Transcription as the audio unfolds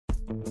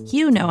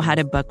You know how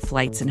to book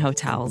flights and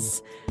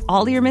hotels.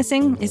 All you're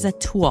missing is a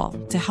tool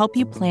to help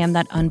you plan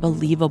that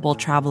unbelievable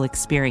travel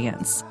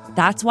experience.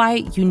 That's why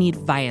you need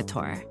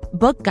Viator.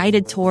 Book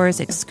guided tours,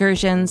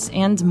 excursions,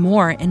 and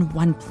more in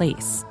one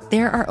place.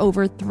 There are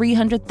over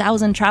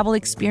 300,000 travel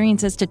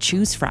experiences to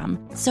choose from,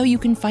 so you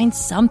can find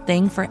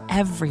something for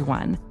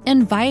everyone.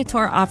 And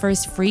Viator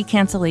offers free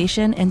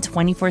cancellation and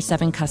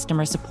 24/7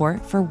 customer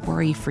support for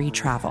worry-free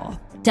travel.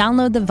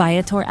 Download the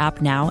Viator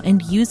app now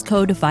and use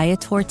code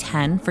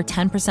Viator10 for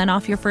 10%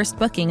 off your first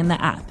booking in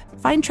the app.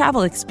 Find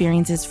travel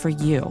experiences for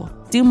you.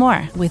 Do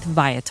more with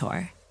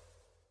Viator.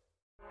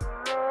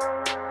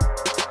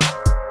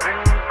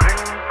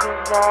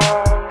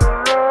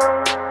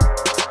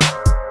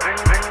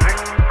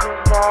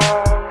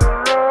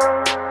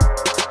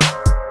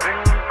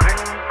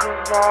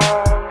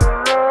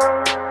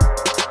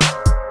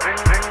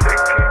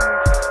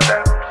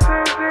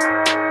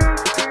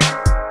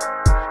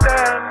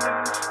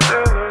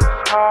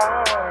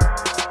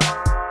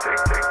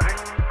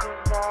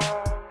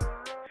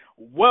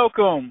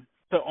 Welcome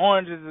to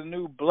Orange is the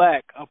New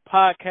Black, a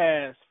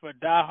podcast for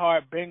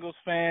diehard Bengals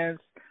fans.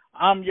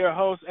 I'm your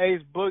host,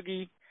 Ace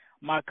Boogie.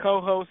 My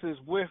co-host is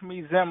with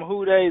me, Zim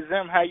Hude.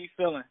 Zim, how you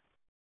feeling?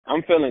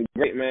 I'm feeling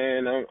great,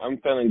 man. I'm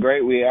feeling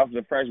great. We're off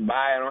the fresh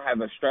bye. I don't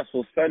have a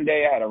stressful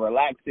Sunday. I had a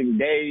relaxing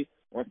day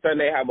on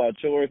Sunday. How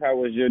about yours? How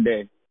was your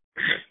day?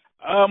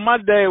 My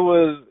day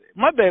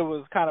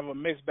was kind of a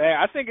mixed bag.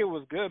 I think it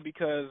was good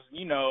because,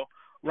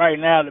 right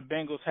now the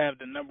Bengals have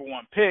the number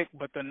one pick,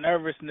 but the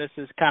nervousness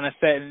is kind of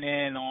setting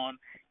in on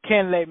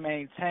can they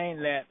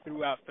maintain that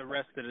throughout the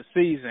rest of the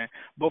season.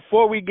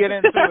 Before we get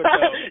into it,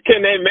 though,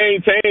 can they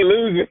maintain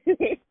losing?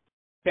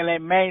 Can they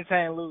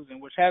maintain losing,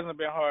 which hasn't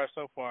been hard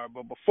so far.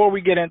 But before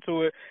we get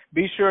into it,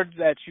 be sure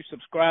that you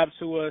subscribe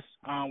to us.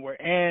 We're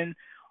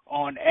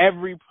on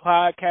every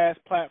podcast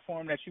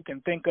platform that you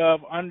can think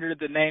of under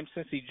the name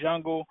Cincy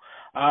Jungle.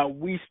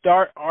 We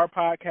start our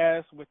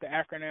podcast with the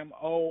acronym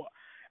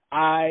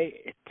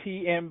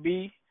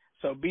OITNB.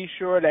 So be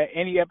sure that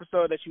any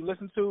episode that you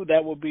listen to,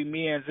 that will be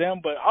me and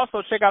Zim. But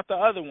also check out the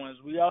other ones.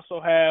 We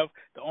also have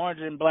the Orange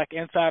and Black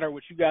Insider,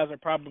 which you guys are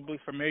probably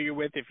familiar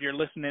with if you're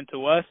listening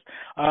to us.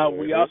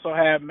 We also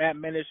have Matt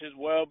Minish as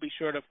well. Be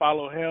sure to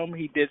follow him.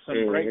 He did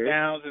some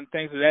breakdowns and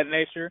things of that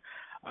nature.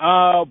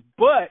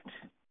 But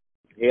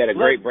he had a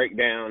great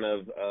breakdown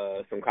of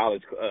some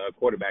college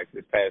quarterbacks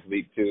this past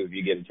week, too, if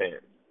you get a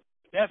chance.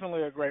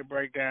 Definitely a great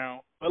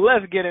breakdown. But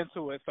let's get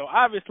into it. So,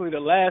 obviously, the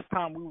last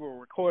time we were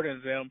recording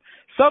them,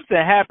 something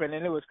happened,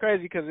 and it was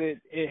crazy because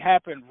it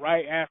happened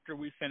right after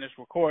we finished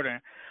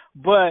recording.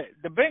 But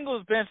the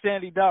Bengals benched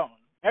Andy Dalton.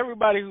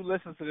 Everybody who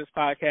listens to this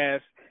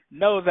podcast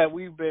knows that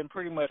we've been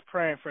pretty much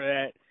praying for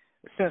that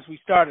since we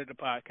started the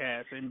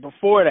podcast. And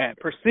before that,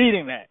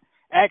 preceding that,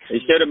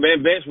 actually. He should have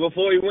been benched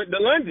before he went to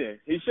London.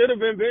 He should have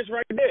been benched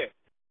right there.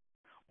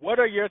 What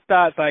are your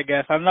thoughts, I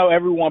guess? I know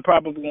everyone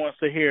probably wants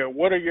to hear.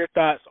 What are your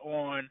thoughts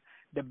on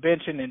the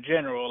benching in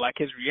general, like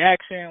his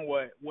reaction,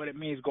 what it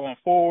means going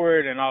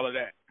forward, and all of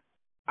that?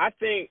 I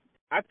think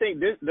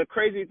the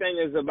crazy thing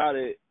is about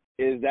it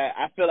is that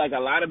I feel like a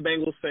lot of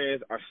Bengals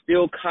fans are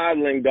still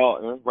coddling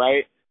Dalton,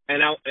 right?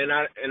 And I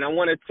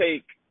want to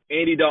take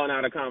Andy Dalton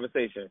out of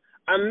conversation.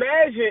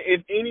 Imagine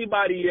if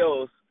anybody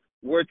else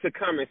were to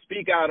come and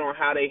speak out on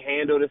how they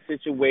handle the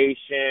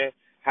situation,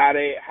 how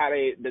they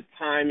the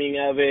timing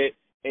of it.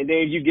 And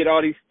then you get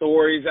all these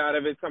stories out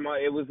of it, talking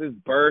about it was his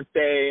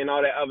birthday and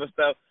all that other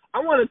stuff. I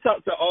want to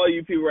talk to all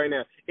you people right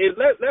now.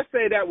 Let's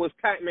say that was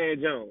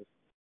Pac-Man Jones.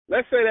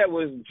 Let's say that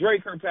was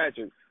Drake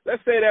Kirkpatrick.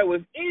 Let's say that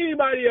was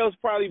anybody else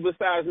probably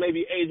besides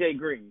maybe A.J.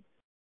 Green.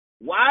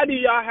 Why do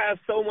y'all have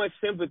so much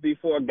sympathy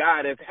for a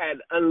guy that's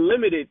had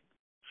unlimited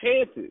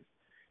chances?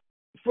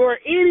 For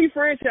any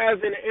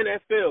franchise in the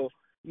NFL,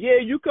 yeah,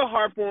 you could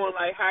harp on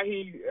like how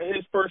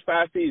his first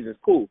 5 seasons,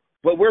 cool.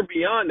 But we're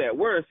beyond that.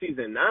 We're in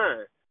season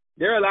 9.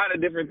 There are a lot of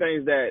different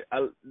things that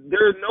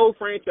there's no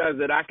franchise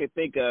that I could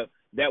think of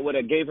that would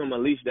have gave him a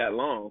leash that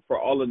long for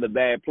all of the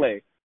bad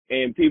play.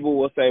 And people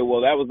will say,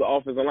 well, that was the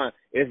offensive line.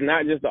 It's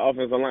not just the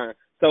offensive line.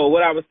 So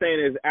what I was saying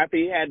is after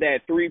he had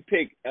that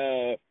 3-pick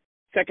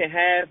second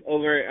half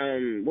over,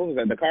 what was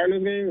that, the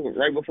Cardinals game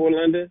right before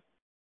London?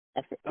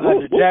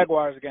 The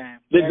Jaguars game.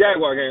 The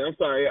Jaguar game. I'm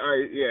sorry. All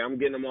right, yeah, I'm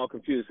getting them all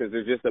confused because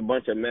there's just a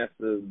bunch of mess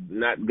of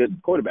not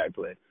good quarterback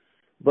play.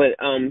 But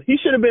he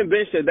should have been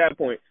benched at that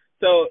point.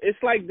 So it's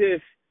like this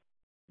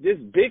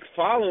big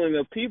following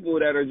of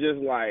people that are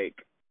just like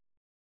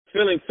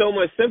feeling so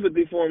much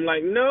sympathy for him.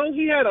 Like, no,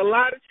 he had a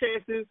lot of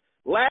chances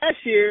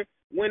last year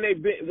when they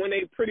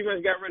pretty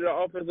much got rid of the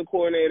offensive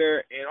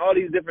coordinator and all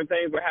these different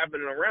things were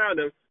happening around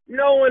him.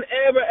 No one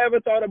ever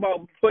thought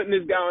about putting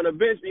this guy on the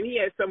bench, and he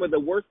had some of the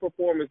worst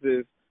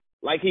performances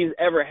like he's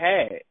ever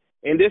had.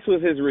 And this was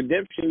his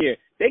redemption year.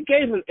 They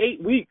gave him 8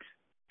 weeks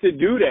to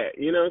do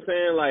that. You know what I'm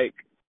saying? Like,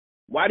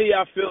 why do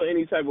y'all feel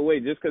any type of way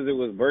just because it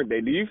was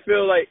birthday? Do you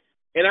feel like,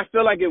 and I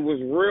feel like it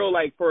was real,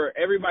 like for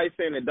everybody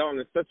saying that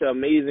Dalton is such an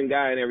amazing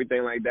guy and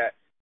everything like that.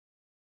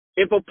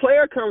 If a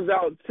player comes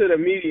out to the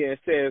media and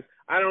says,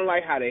 I don't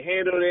like how they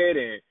handled it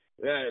and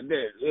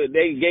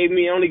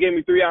They only gave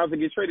me 3 hours to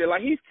get traded.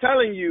 Like, he's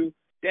telling you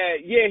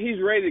that, yeah,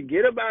 he's ready to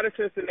get up out of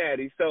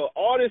Cincinnati. So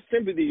all this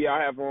sympathy y'all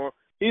have for him,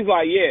 he's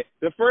like, yeah,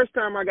 the first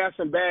time I got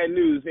some bad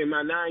news in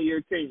my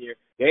 9-year tenure,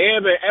 they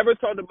haven't ever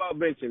talked about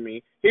benching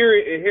me. Here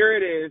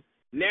it is.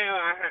 Now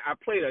I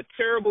played a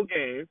terrible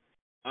game.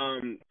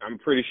 I'm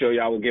pretty sure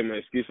y'all will give me an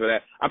excuse for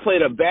that. I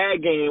played a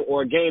bad game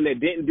or a game that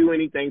didn't do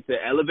anything to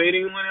elevate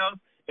anyone else,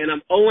 and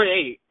I'm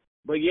 0-8.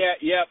 But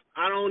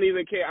I don't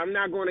even care. I'm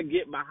not going to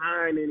get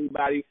behind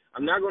anybody.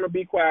 I'm not going to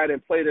be quiet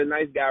and play the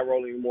nice guy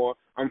role anymore.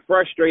 I'm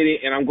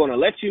frustrated, and I'm going to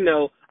let you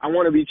know I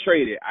want to be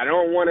traded. I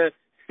don't want to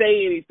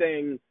say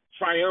anything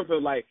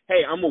triumphant like,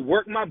 hey, I'm going to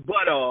work my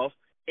butt off,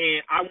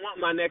 and I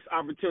want my next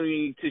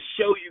opportunity to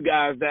show you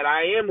guys that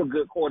I am a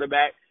good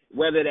quarterback,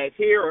 whether that's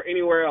here or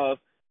anywhere else.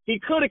 He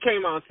could have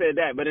came out and said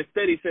that, but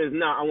instead he says,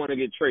 no, I want to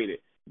get traded.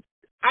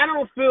 I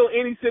don't feel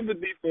any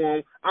sympathy for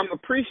him. I'm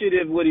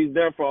appreciative of what he's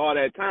done for all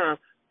that time.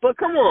 But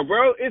come on,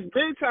 bro. It's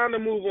been time to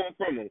move on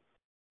from him.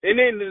 And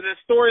then the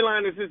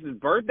storyline is this his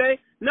birthday?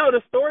 No, the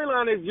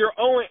storyline is you're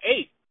 0-8.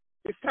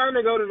 It's time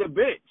to go to the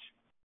bench.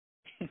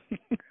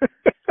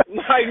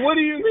 Like, what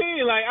do you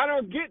mean? Like, I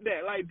don't get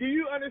that. Like, do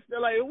you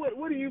understand? Like,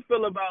 what do you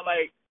feel about,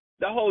 like,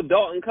 the whole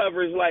Dalton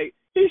coverage? Like,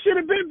 he should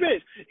have been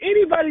benched.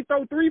 Anybody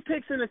throw 3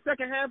 picks in the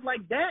second half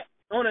like that?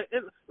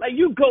 Like,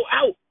 you go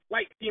out,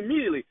 like,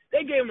 immediately.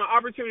 They gave him an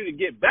opportunity to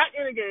get back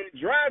in the game,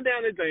 drive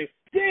down the thing,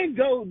 then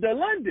go to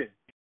London.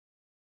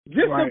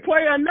 Just to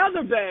play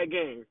another bad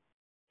game.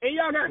 And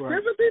y'all got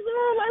sympathy for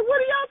him? Like, what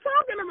are y'all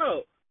talking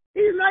about?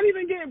 He's not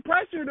even getting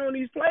pressured on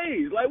these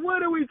plays. Like,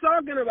 what are we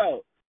talking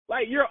about?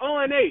 Like, you're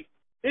 0-8.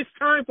 It's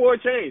time for a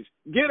change.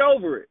 Get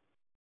over it.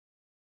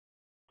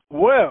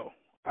 Well,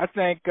 I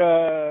think,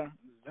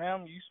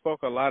 Zam, you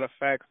spoke a lot of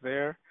facts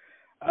there.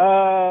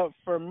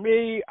 For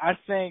me, I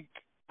think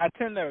I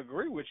tend to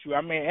agree with you.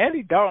 I mean,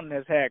 Andy Dalton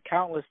has had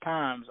countless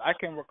times. I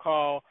can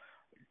recall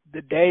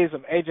the days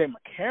of A.J.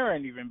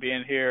 McCarron even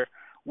being here,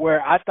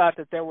 where I thought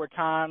that there were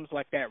times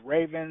like that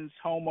Ravens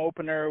home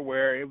opener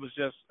where it was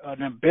just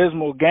an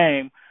abysmal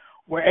game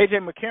where A.J.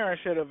 McCarron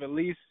should have at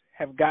least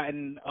have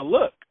gotten a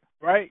look,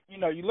 right? You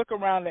know, you look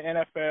around the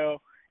NFL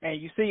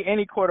and you see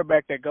any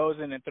quarterback that goes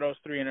in and throws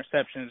 3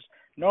 interceptions,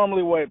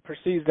 normally what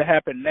proceeds to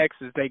happen next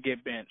is they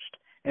get benched.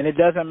 And it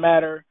doesn't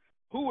matter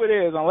who it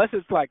is, unless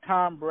it's like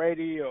Tom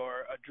Brady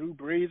or a Drew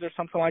Brees or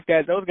something like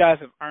that. Those guys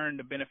have earned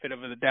the benefit of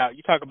the doubt.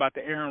 You talk about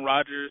the Aaron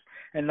Rodgers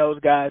and those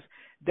guys,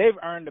 they've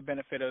earned the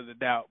benefit of the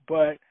doubt.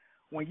 But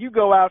when you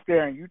go out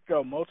there and you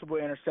throw multiple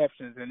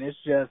interceptions and it's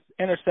just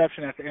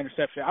interception after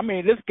interception, I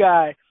mean, this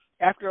guy,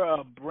 after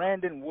a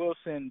Brandon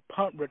Wilson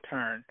punt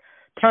return,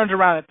 turns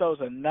around and throws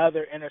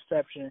another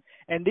interception.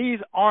 And these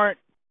aren't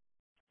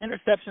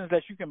interceptions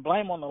that you can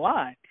blame on the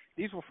line.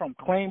 These were from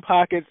clean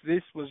pockets.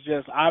 This was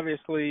just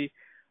obviously,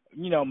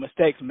 you know,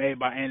 mistakes made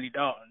by Andy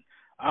Dalton.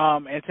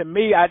 And to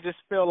me, I just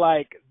feel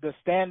like the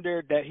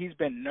standard that he's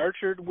been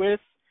nurtured with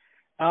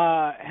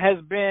has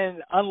been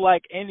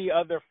unlike any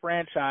other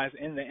franchise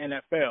in the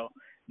NFL.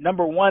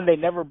 Number one, they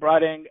never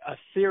brought in a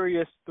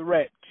serious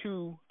threat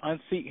to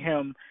unseat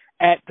him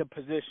at the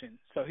position.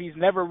 So he's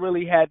never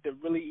really had to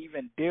really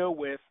even deal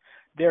with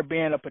there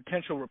being a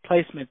potential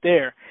replacement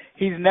there.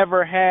 He's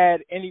never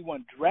had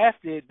anyone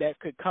drafted that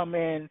could come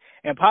in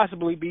and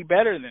possibly be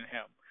better than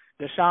him.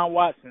 Deshaun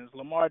Watson's,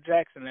 Lamar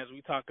Jackson, as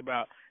we talked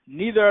about,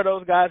 neither of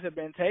those guys have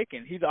been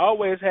taken. He's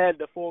always had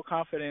the full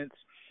confidence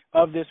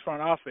of this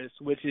front office,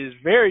 which is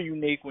very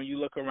unique when you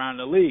look around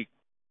the league.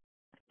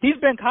 He's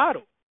been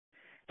coddled.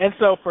 And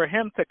so for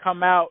him to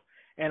come out,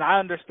 and I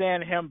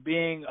understand him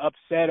being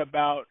upset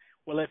about,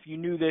 well, if you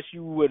knew this,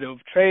 you would have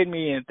traded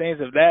me and things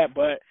of that.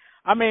 But,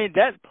 I mean,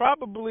 that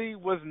probably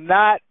was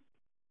not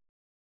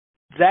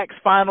Zach's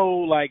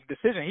final,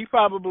 decision. He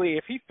probably,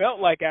 if he felt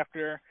like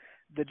after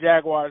the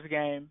Jaguars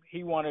game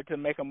he wanted to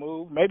make a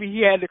move, maybe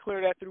he had to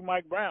clear that through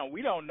Mike Brown.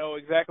 We don't know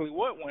exactly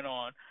what went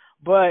on.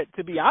 But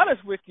to be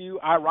honest with you,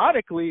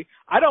 ironically,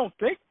 I don't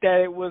think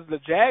that it was the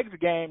Jags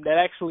game that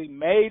actually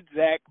made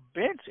Zach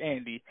bench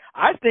Andy.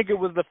 I think it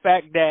was the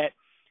fact that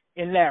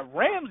in that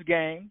Rams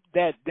game,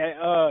 that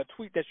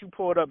tweet that you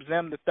pulled up,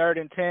 Zim, the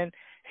 3rd and 10,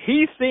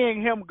 he's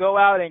seeing him go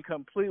out and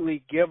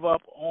completely give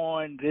up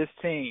on this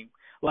team.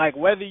 Like,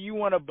 whether you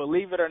want to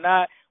believe it or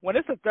not, when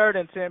it's a 3rd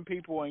and 10,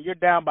 people, and you're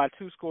down by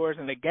 2 scores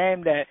in a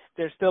game that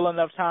there's still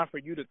enough time for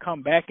you to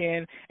come back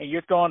in and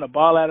you're throwing the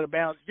ball out of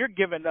bounds, you're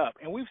giving up.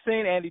 And we've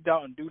seen Andy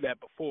Dalton do that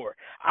before.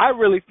 I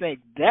really think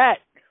that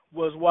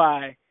was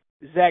why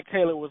Zach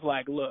Taylor was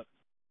like, look,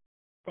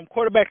 from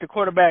quarterback to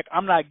quarterback,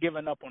 I'm not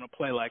giving up on a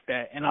play like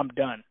that, and I'm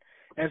done.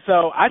 And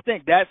so I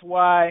think that's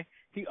why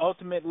he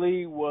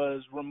ultimately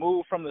was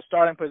removed from the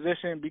starting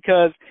position,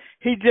 because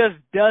he just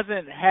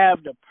doesn't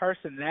have the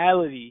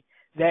personality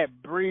that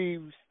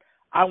breathes,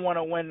 I want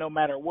to win no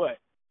matter what.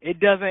 It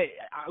doesn't,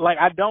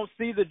 I don't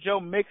see the Joe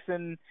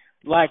Mixon,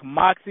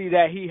 moxie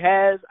that he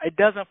has. It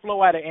doesn't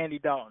flow out of Andy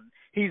Dalton.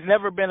 He's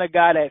never been a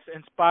guy that's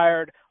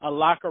inspired a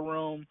locker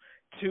room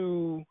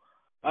to,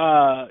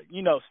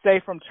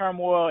 stay from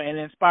turmoil and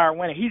inspire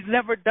winning. He's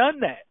never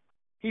done that.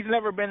 He's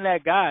never been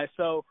that guy.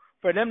 So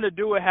for them to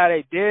do it how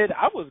they did,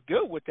 I was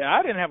good with that.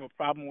 I didn't have a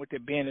problem with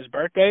it being his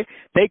birthday.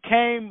 They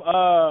came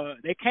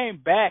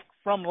back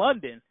from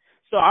London.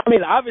 So, I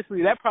mean,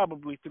 obviously that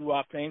probably threw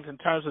off things in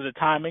terms of the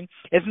timing.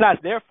 It's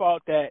not their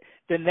fault that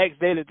the next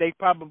day that they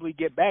probably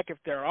get back, if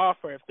they're off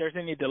or if there's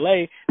any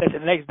delay, that the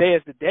next day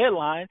is the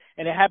deadline,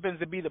 and it happens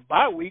to be the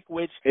bye week,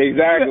 which...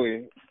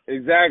 Exactly.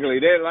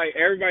 They're like,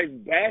 everybody's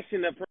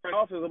bashing the front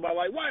office about,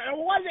 like, why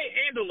they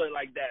handle it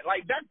like that?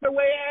 Like, that's the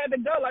way it had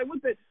to go. Like,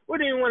 what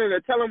do you want to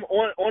tell them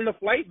on the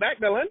flight back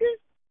to London?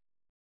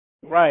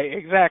 Right,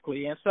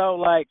 exactly. And so,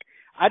 like,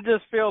 I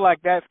just feel like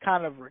that's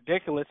kind of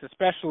ridiculous,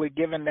 especially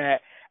given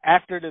that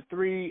after the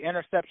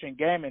 3-interception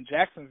game in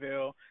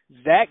Jacksonville,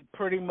 Zach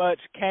pretty much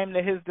came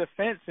to his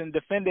defense and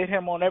defended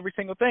him on every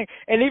single thing.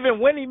 And even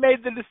when he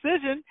made the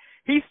decision,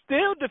 he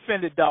still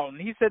defended Dalton.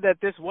 He said that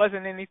this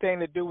wasn't anything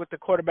to do with the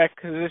quarterback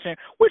position,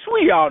 which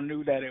we all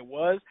knew that it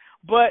was,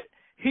 but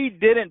he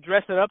didn't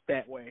dress it up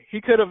that way.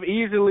 He could have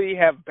easily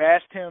have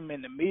bashed him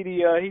in the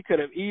media. He could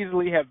have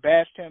easily have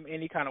bashed him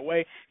any kind of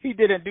way. He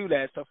didn't do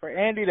that. So for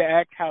Andy to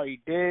act how he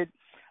did,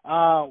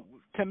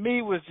 to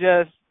me was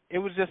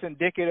just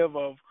indicative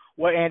of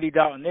what Andy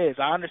Dalton is.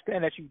 I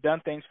understand that you've done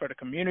things for the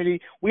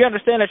community. We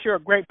understand that you're a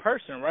great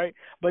person, right?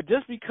 But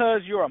just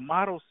because you're a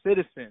model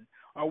citizen,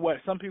 or what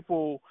some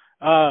people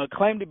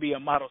claim to be a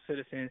model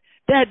citizen,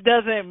 that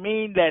doesn't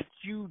mean that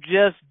you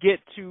just get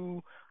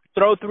to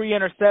throw 3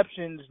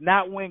 interceptions,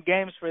 not win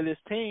games for this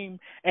team,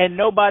 and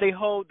nobody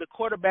hold the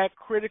quarterback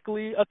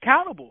critically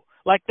accountable.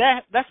 Like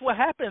that's what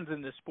happens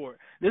in this sport.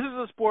 This is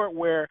a sport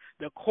where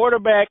the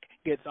quarterback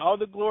gets all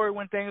the glory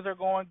when things are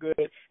going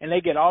good, and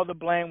they get all the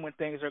blame when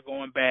things are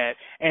going bad.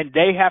 And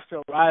they have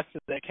to rise to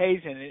the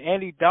occasion. And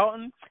Andy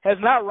Dalton has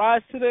not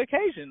risen to the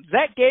occasion.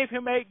 Zach gave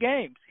him 8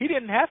 games. He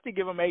didn't have to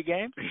give him 8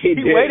 games. He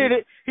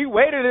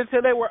waited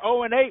until they were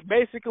 0-8,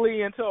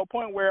 basically until a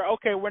point where,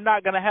 okay, we're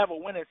not going to have a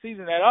winning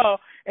season at all,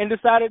 and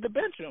decided to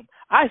bench him.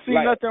 I see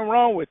nothing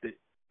wrong with it.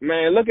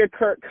 Man, look at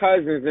Kirk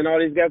Cousins and all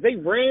these guys. They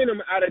ran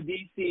him out of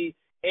D.C.,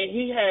 and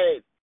he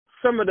had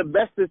some of the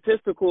best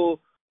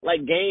statistical,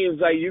 games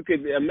you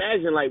could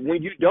imagine. Like,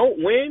 when you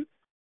don't win,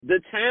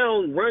 the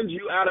town runs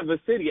you out of a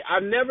city.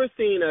 I've never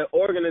seen an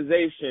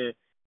organization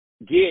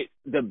get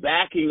the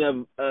backing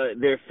of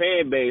their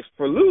fan base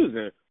for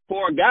losing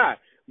for a guy.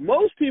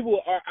 Most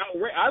people are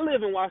outraged. I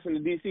live in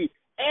Washington, D.C.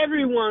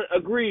 Everyone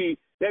agreed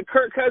that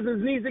Kirk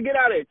Cousins needs to get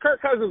out of it.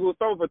 Kirk Cousins will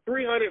throw for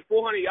 300,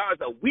 400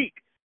 yards a week.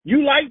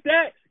 You like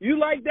that?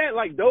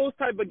 Like those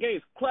type of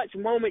games, clutch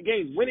moment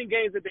games, winning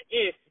games at the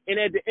end. And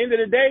at the end of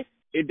the day,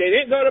 if they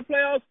didn't go to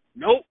playoffs,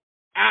 nope,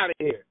 out of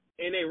here.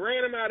 And they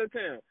ran him out of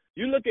town.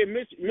 You look at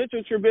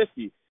Mitchell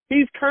Trubisky.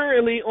 He's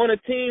currently on a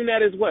team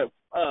that is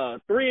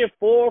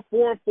 3-4,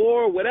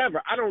 4-4,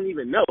 whatever. I don't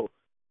even know.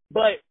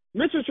 But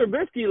Mitchell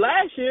Trubisky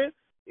last year,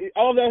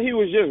 although he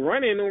was just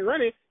running,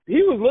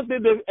 he was looked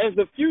at as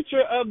the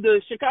future of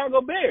the Chicago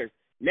Bears.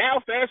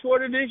 Now, fast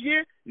forward to this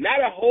year, not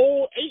a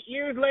whole 8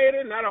 years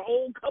later, not a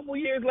whole couple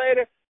years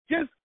later,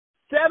 just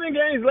 7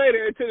 games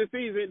later into the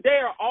season, they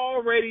are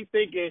already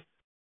thinking,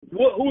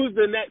 who's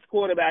the next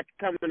quarterback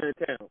coming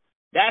to town?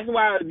 That's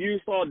why you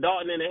saw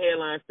Dalton in the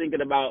headlines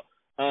thinking about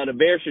the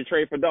Bears should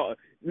trade for Dalton.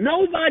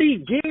 Nobody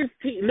gives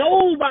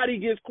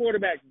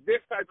quarterbacks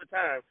this type of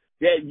time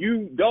that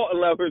you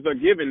Dalton lovers are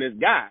giving this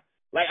guy.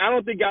 Like, I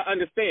don't think y'all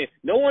understand.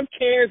 No one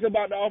cares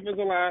about the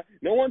offensive line.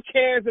 No one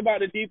cares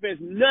about the defense.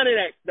 None of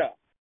that stuff.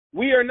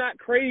 We are not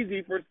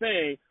crazy for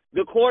saying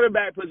the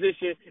quarterback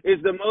position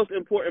is the most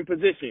important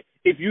position.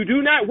 If you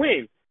do not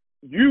win,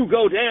 you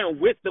go down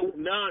with the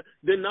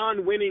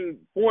non-winning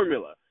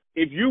formula.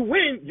 If you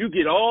win, you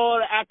get all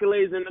the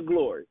accolades and the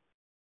glory.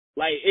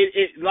 Like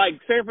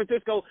San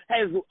Francisco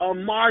has a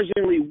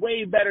marginally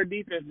way better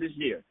defense this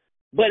year,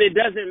 but it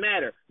doesn't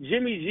matter.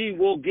 Jimmy G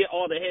will get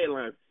all the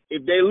headlines.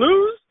 If they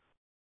lose,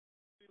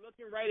 we're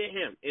looking right at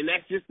him, and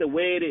that's just the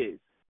way it is.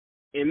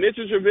 And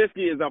Mitchell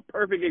Trubisky is a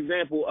perfect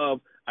example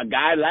of a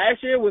guy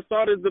last year was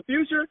thought as the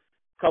future.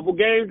 Couple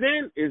games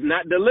in, is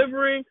not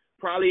delivering.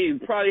 Probably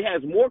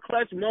has more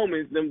clutch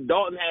moments than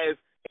Dalton has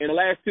in the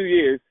last 2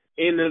 years,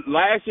 in the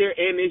last year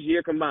and this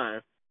year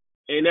combined.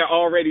 And they're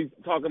already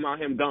talking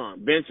about him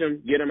gone. Bench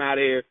him, get him out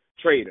of here,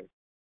 trade him.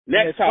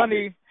 Next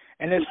topic.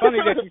 It's funny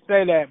that you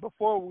say that.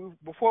 Before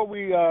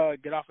we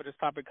get off of this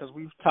topic, because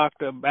we've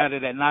talked about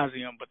it ad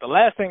nauseum, but the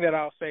last thing that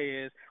I'll say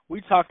is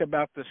we talked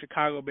about the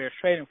Chicago Bears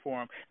trading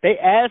for him. They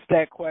asked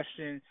that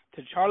question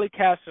to Charlie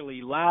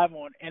Casserly live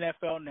on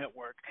NFL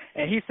Network,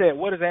 and he said,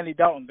 what is Andy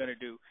Dalton going to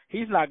do?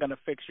 He's not going to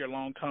fix your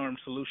long-term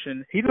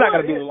solution. He's not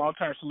going to be the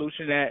long-term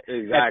solution at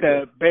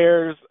the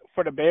Bears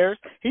for the Bears.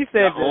 He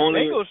said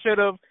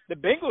the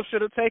Bengals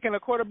should have taken a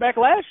quarterback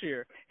last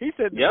year. He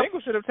said the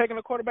Bengals should have taken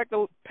a quarterback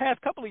the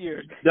past couple of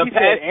years. The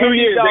past 2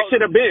 years, they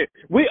should have been.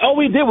 All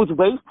we did was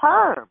waste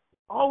time.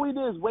 All we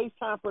did is waste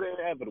time for the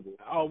inevitable.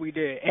 All we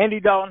did.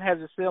 Andy Dalton has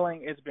a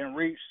ceiling. It's been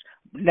reached.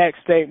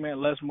 Next statement.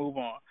 Let's move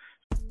on.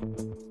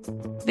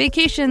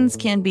 Vacations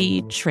can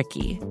be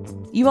tricky.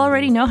 You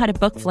already know how to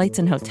book flights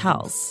and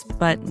hotels,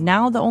 but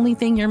now the only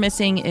thing you're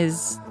missing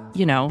is,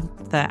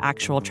 the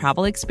actual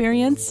travel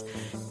experience.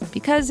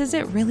 Because is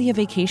it really a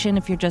vacation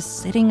if you're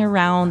just sitting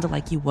around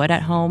like you would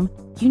at home?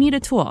 You need a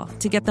tool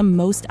to get the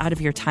most out of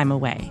your time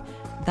away.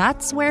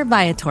 That's where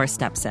Viator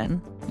steps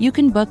in. You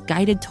can book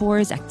guided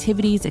tours,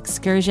 activities,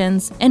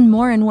 excursions, and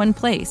more in one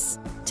place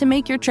to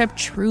make your trip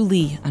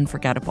truly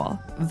unforgettable.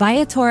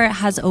 Viator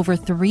has over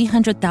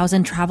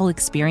 300,000 travel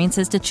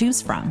experiences to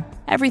choose from.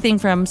 Everything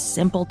from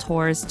simple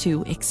tours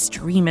to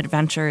extreme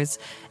adventures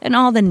and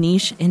all the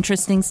niche,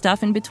 interesting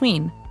stuff in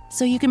between.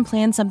 So you can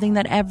plan something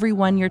that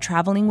everyone you're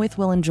traveling with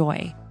will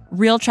enjoy.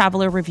 Real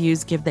traveler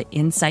reviews give the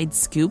inside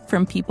scoop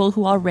from people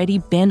who already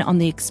been on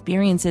the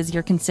experiences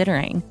you're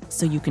considering,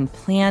 so you can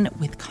plan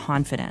with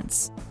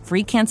confidence.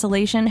 Free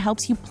cancellation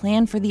helps you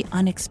plan for the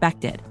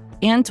unexpected.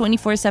 And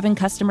 24/7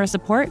 customer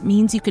support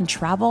means you can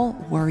travel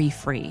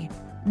worry-free.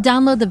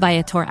 Download the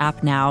Viator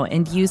app now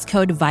and use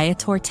code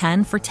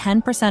Viator10 for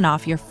 10%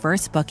 off your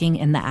first booking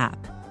in the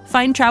app.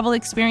 Find travel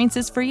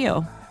experiences for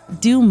you.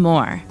 Do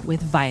more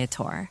with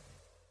Viator.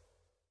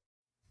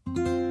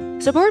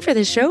 Support for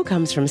this show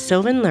comes from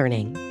Sylvan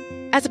Learning.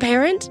 As a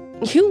parent,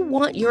 you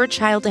want your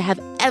child to have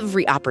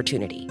every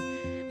opportunity,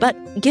 but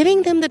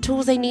giving them the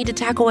tools they need to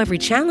tackle every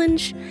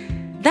challenge,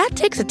 that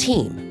takes a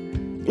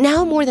team.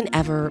 Now more than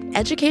ever,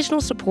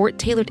 educational support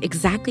tailored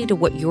exactly to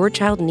what your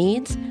child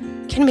needs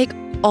can make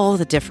all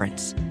the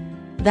difference.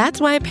 That's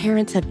why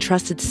parents have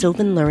trusted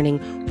Sylvan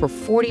Learning for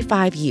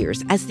 45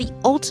 years as the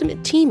ultimate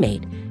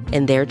teammate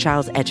in their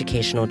child's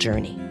educational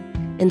journey,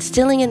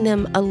 instilling in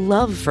them a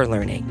love for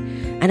learning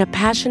and a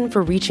passion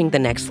for reaching the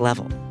next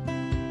level.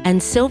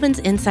 And Sylvan's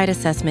Insight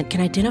Assessment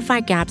can identify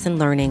gaps in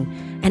learning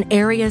and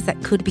areas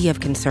that could be of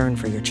concern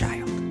for your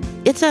child.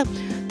 It's a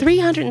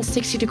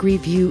 360-degree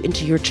view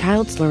into your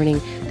child's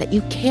learning that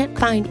you can't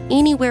find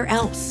anywhere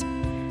else,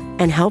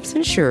 and helps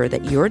ensure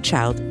that your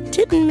child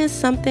didn't miss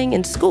something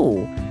in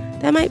school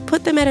that might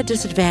put them at a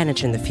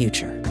disadvantage in the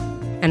future.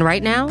 And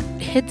right now,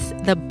 it's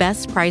the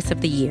best price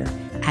of the year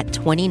at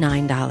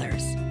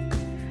 $29.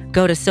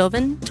 Go to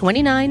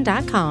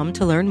sylvan29.com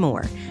to learn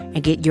more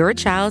and get your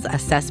child's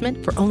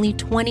assessment for only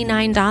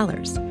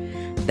 $29.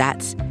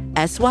 That's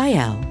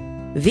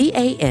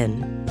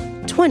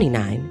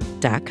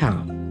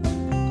SYLVAN29.com.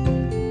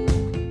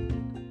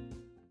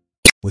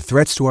 With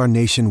threats to our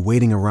nation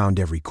waiting around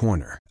every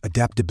corner,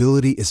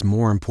 adaptability is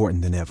more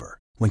important than ever.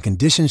 When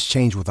conditions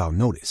change without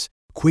notice,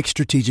 quick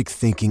strategic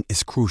thinking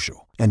is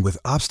crucial. And with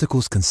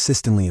obstacles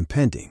consistently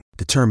impending,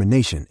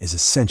 determination is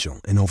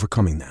essential in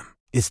overcoming them.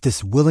 It's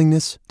this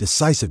willingness,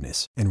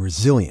 decisiveness, and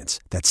resilience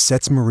that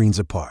sets Marines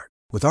apart.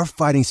 With our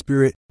fighting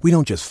spirit, we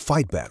don't just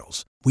fight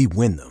battles, we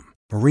win them.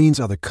 Marines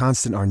are the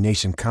constant our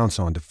nation counts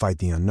on to fight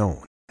the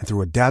unknown. And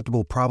through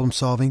adaptable problem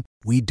solving,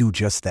 we do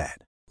just that.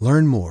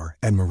 Learn more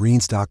at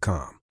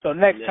marines.com. So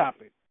next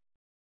topic.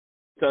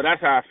 So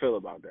that's how I feel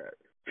about that.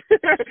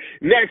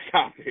 Next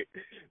topic.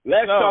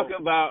 Let's talk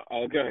about.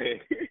 Oh, go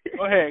ahead.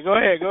 Go ahead.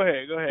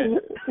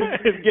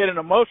 It's getting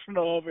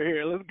emotional over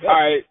here. Let's go. All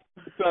right.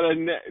 So the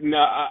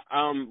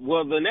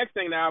next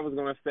thing that I was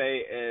going to say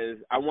is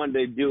I wanted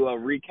to do a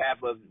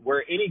recap of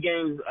were any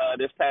games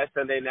this past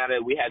Sunday, now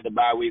that we had the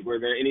bye week, were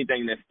there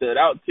anything that stood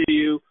out to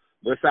you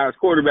besides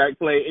quarterback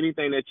play?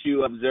 Anything that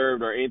you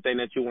observed or anything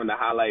that you wanted to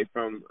highlight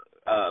from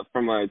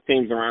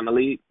teams around the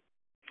league?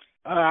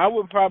 I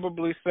would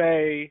probably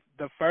say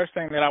the first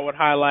thing that I would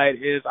highlight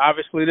is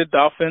obviously the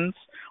Dolphins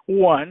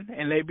won,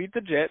 and they beat the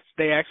Jets.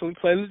 They actually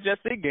play the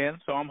Jets again,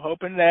 so I'm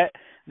hoping that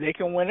they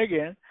can win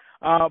again.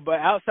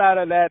 But outside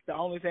of that, the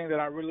only thing that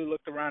I really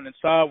looked around and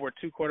saw were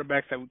two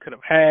quarterbacks that we could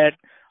have had.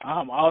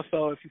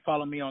 Also, if you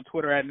follow me on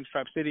Twitter at New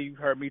Stripe City, you've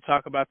heard me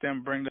talk about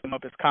them, bring them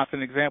up as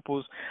constant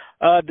examples.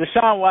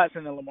 Deshaun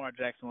Watson and Lamar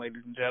Jackson,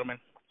 ladies and gentlemen.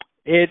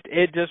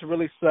 It just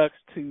really sucks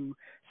to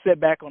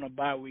sit back on a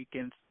bye week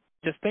and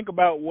just think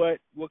about what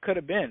could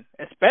have been,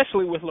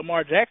 especially with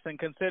Lamar Jackson,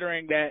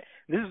 considering that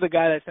this is the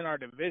guy that's in our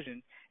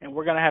division, and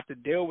we're going to have to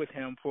deal with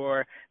him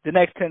for the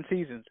next 10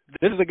 seasons.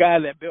 This is a guy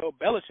that Bill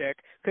Belichick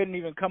couldn't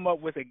even come up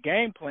with a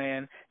game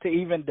plan to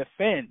even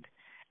defend.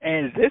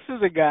 And this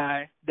is a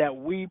guy that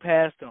we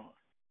passed on.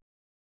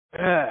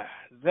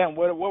 Then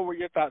what were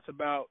your thoughts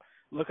about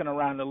looking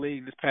around the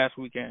league this past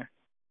weekend?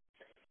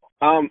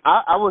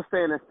 I was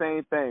saying the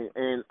same thing,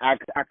 and I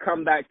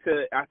come back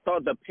to I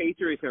thought the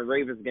Patriots and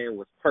Ravens game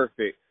was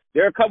perfect.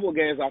 There are a couple of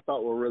games I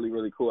thought were really,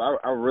 really cool.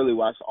 I really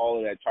watched all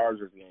of that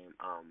Chargers game.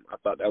 I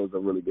thought that was a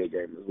really good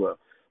game as well.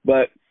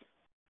 But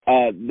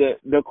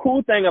the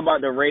cool thing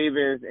about the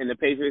Ravens and the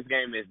Patriots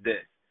game is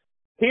this.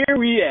 Here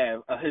we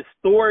have a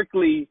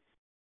historically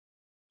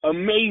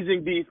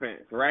amazing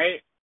defense,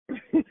 right?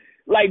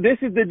 Like, this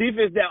is the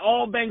defense that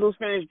all Bengals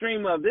fans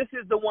dream of. This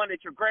is the one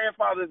that your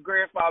grandfathers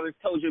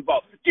told you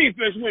about.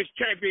 Defense wins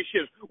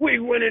championships. We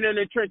winning in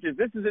the trenches.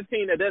 This is a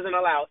team that doesn't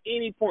allow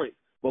any points.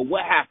 But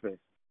what happens?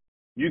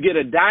 You get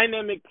a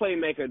dynamic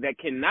playmaker that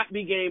cannot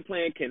be game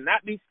planned,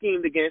 cannot be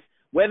schemed against,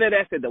 whether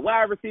that's at the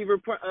wide receiver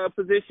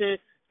position.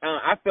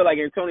 I feel like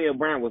Antonio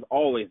Brown was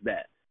always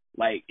that.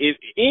 Like, if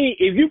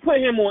you put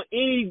him on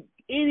any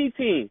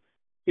team,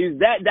 he's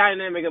that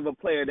dynamic of a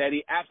player that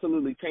he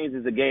absolutely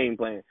changes the game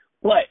plan.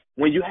 But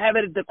when you have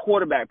it at the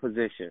quarterback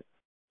position,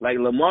 like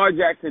Lamar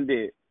Jackson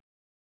did,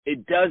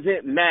 it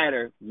doesn't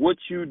matter what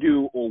you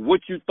do or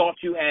what you thought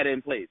you had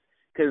in place.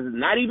 Because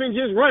not even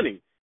just running,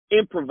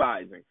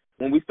 improvising.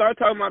 When we start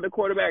talking about the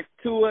quarterbacks,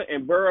 Tua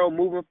and Burrow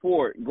moving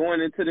forward,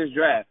 going into this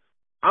draft,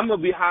 I'm going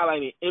to be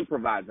highlighting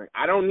improvising.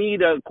 I don't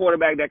need a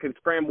quarterback that can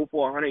scramble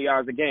for 100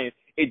 yards a game.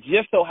 It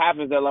just so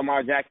happens that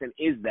Lamar Jackson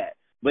is that.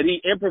 But he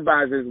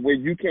improvises where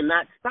you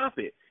cannot stop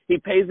it. He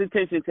pays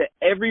attention to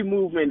every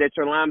movement that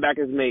your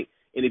linebackers make.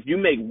 And if you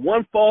make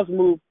one false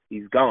move,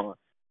 he's gone.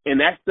 And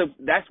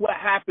that's what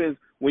happens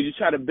when you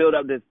try to build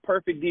up this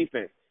perfect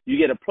defense. You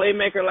get a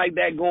playmaker like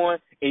that going,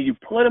 and you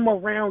put him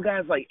around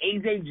guys like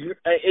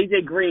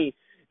AJ Green,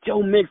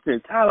 Joe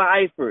Mixon, Tyler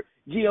Eifert,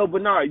 Gio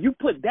Bernard. You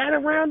put that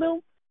around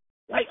them?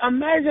 Like,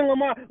 imagine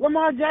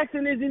Lamar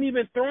Jackson isn't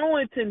even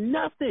throwing to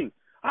nothing.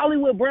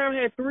 Hollywood Brown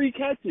had 3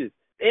 catches,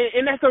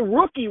 and that's a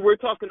rookie we're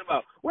talking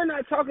about. We're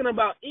not talking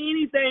about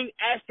anything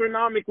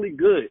astronomically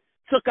good.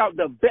 Took out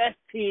the best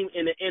team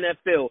in the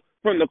NFL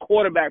from the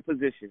quarterback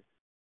position.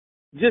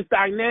 Just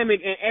dynamic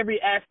in every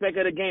aspect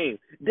of the game.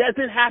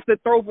 Doesn't have to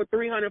throw for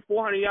 300,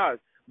 400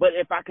 yards. But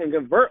if I can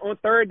convert on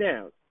third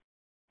down,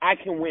 I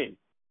can win.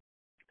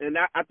 And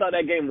I thought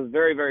that game was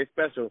very, very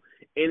special.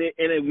 And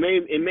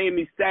it made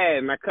me sad,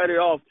 and I cut it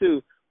off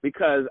too,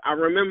 because I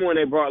remember when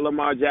they brought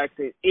Lamar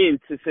Jackson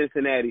into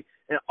Cincinnati,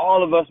 and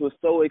all of us were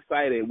so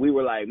excited. We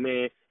were like,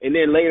 man. And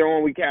then later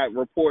on, we got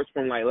reports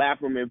from like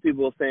Lapham and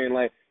people saying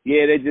like,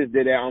 yeah, they just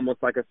did that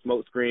almost like a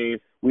smoke screen.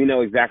 We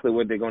know exactly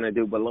what they're going to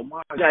do. But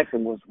Lamar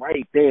Jackson was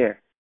right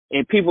there.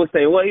 And people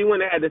say, well, he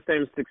wouldn't have had the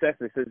same success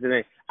in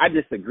Cincinnati. I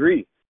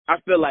disagree. I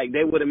feel like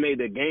they would have made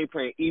the game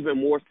plan even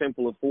more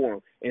simpler for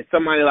him. And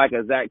somebody like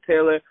a Zach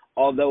Taylor,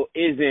 although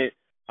isn't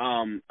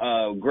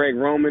Greg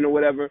Roman or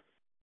whatever,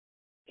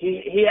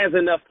 he has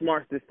enough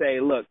smarts to say,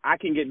 look, I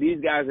can get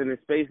these guys in the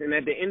space, and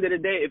at the end of the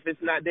day, if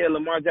it's not there,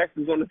 Lamar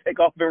Jackson's going to take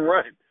off and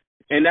run.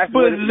 And that's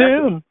what we're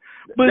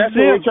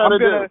trying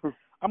to do.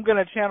 I'm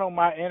going to channel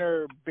my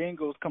inner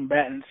Bengals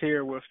combatants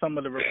here with some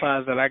of the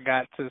replies that I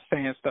got to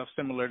saying stuff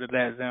similar to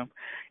that, Zim.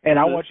 And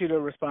I want you to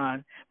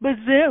respond. But,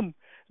 Zim,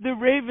 the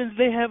Ravens,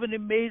 they have an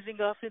amazing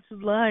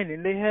offensive line,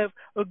 and they have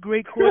a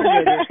great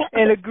coordinator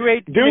and a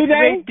great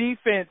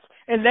defense.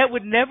 And that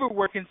would never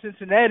work in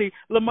Cincinnati.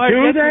 Lamar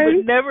Jackson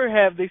would never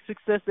have the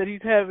success that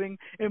he's having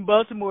in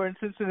Baltimore and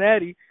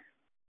Cincinnati.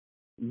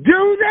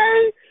 Do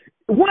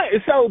they? What?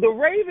 So the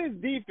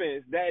Ravens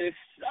defense, that is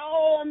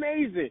so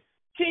amazing.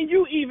 Can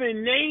you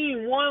even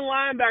name one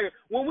linebacker?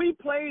 When we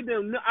played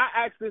them,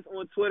 I asked this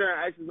on Twitter.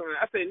 I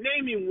said,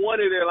 name me one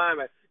of their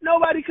linebackers.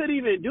 Nobody could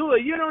even do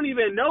it. You don't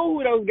even know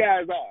who those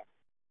guys are.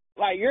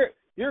 Like,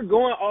 you're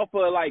going off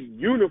of, like,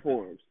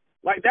 uniforms.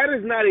 Like, that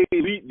is not an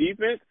elite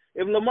defense.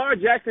 If Lamar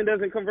Jackson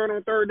doesn't convert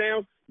on third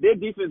down, their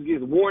defense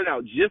gets worn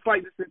out, just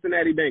like the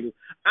Cincinnati Bengals.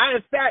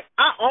 I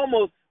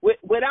almost,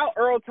 without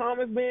Earl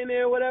Thomas being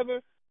there or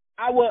whatever,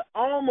 I would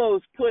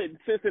almost put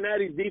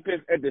Cincinnati's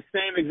defense at the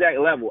same exact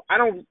level.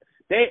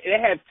 They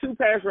have 2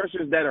 pass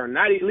rushers that are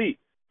not elite.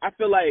 I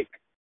feel like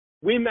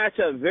we match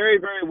up very,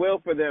 very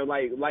well for their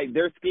like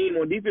their scheme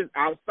on defense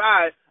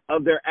outside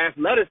of their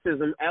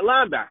athleticism at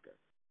linebacker.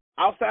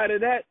 Outside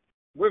of that,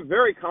 we're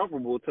very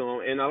comparable to them.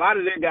 And a lot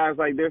of their guys,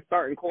 like their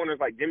starting corners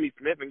like Jimmy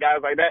Smith and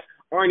guys like that,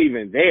 aren't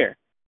even there.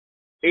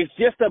 It's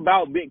just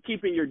about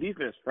keeping your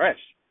defense fresh.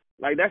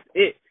 Like, that's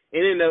it.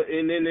 And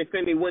then if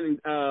they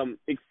wouldn't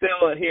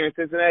excel here in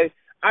Cincinnati,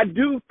 I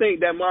do think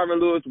that Marvin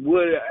Lewis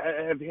would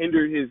have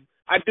hindered his.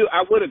 I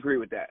would agree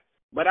with that.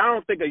 But I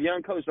don't think a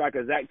young coach like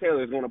a Zach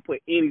Taylor is going to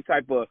put any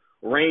type of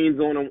reins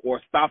on him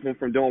or stop him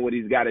from doing what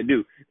he's got to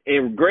do.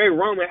 And Greg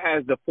Roman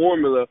has the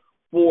formula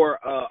for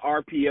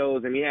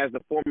RPOs, and he has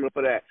the formula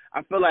for that.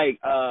 I feel like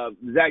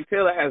Zach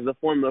Taylor has the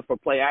formula for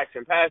play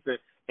action passing,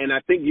 and I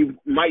think you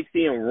might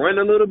see him run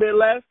a little bit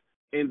less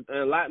and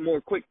a lot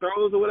more quick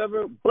throws or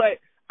whatever.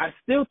 But I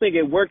still think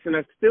it works, and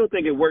I still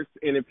think it works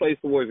and it plays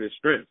towards his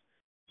strengths.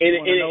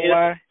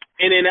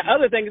 And then the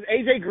other thing is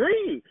AJ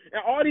Green,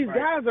 and all these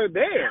guys are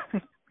there.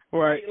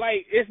 Right.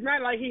 Like, it's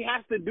not like he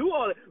has to do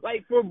all that.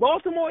 Like, for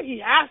Baltimore,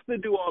 he has to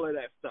do all of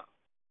that stuff.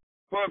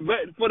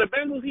 But for the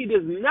Bengals, he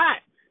does not.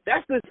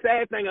 That's the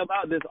sad thing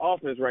about this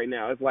offense right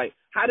now. It's like,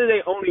 how do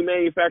they only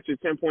manufacture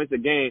 10 points a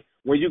game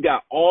when you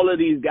got all of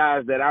these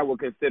guys that I would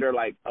consider,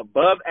 like,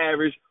 above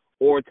average,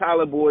 or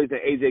Tyler Boyds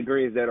and AJ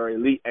Greens that are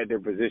elite at their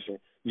position?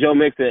 Joe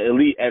Mixon,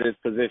 elite at his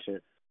position.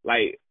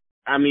 Like,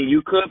 I mean,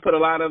 you could put a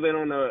lot of it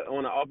on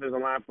the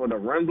offensive line for the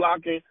run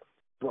blocking,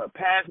 but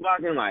pass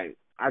blocking, like,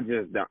 I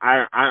just don't.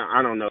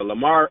 I don't know.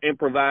 Lamar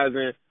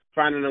improvising,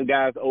 finding them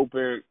guys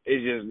open,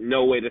 is just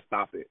no way to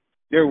stop it.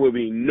 There would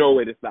be no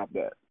way to stop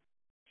that.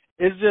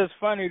 It's just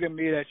funny to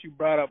me that you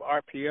brought up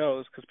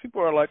RPOs, because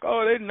people are like,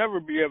 oh, they'd never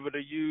be able to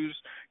use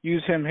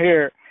him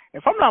here.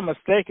 If I'm not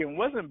mistaken,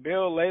 wasn't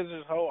Bill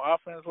Lazor's whole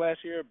offense last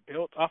year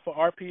built off of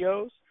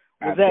RPOs?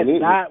 Was Absolutely. that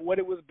not what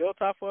it was built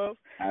off of?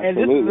 Absolutely. And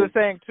this is the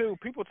thing, too.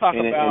 People talk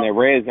about... In the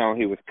red zone,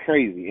 he was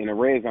crazy. In the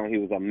red zone, he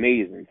was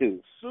amazing,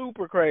 too.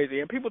 Super crazy.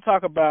 And people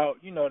talk about,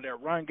 their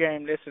run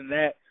game, this and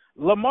that.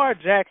 Lamar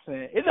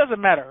Jackson, it doesn't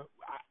matter.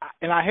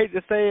 and I hate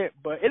to say it,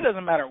 but it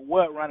doesn't matter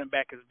what running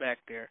back is back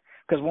there.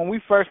 Because when we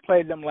first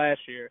played them last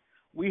year,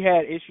 we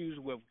had issues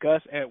with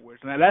Gus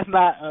Edwards. Now, that's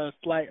not a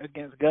slight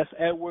against Gus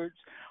Edwards,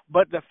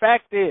 but the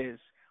fact is,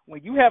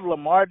 when you have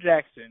Lamar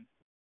Jackson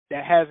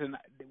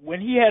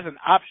when he has an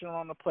option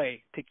on the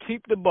play to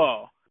keep the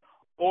ball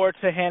or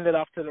to hand it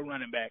off to the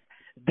running back,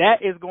 that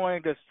is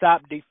going to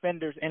stop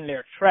defenders in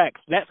their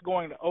tracks. That's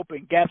going to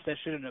open gaps that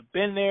shouldn't have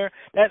been there.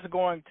 That's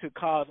going to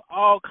cause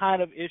all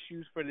kind of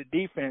issues for the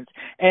defense.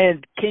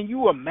 And can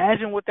you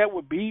imagine what that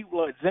would be,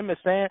 what Zim is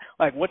saying,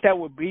 like what that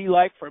would be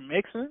like for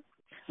Mixon?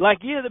 Like,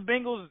 yeah, the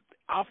Bengals'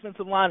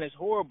 offensive line is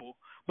horrible,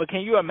 but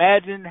can you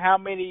imagine how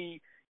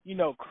many,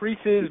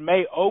 creases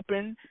may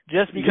open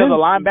just because a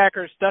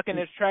linebacker is stuck in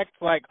his tracks?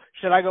 Like,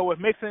 should I go with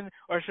Mixon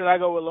or should I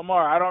go with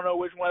Lamar? I don't know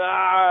which one.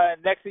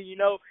 Next thing you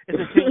know, it's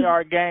a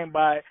 10-yard game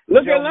by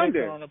Joe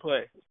Mixon on the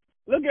play.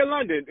 Look at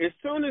London. As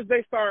soon as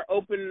they start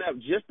opening up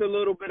just a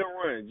little bit of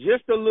run,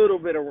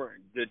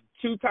 the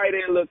two tight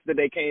end looks that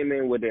they came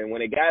in with when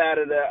they got out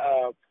of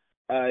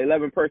the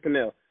 11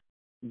 personnel,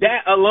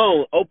 that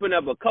alone opened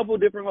up a couple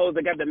different holes.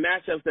 They got the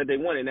matchups that they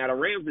wanted. Now, the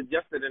Rams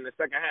adjusted in the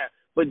second half,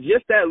 but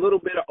just that little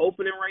bit of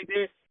opening right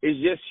there is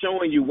just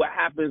showing you what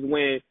happens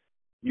when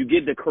you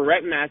get the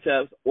correct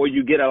matchups or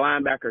you get a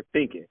linebacker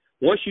thinking.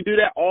 Once you do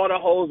that, all the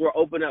holes were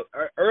open up.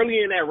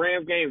 Early in that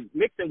Rams game,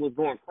 Mixon was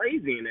going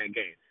crazy in that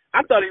game.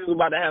 I thought he was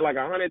about to have like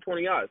 120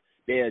 yards.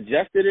 They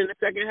adjusted in the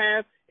second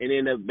half, and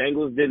then the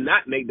Bengals did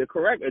not make the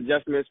correct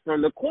adjustments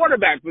from the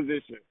quarterback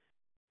position.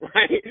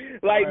 Right?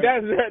 Like,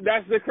 right.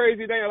 That's the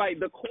crazy thing.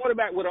 Like, the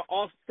quarterback would have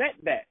offset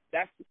that.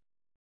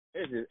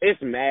 It's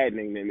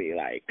maddening to me.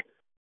 Like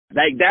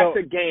that's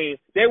a game.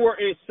 They were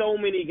in so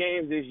many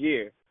games this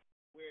year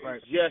where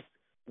it's just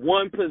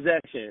one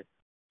possession,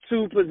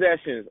 two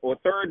possessions, or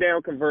third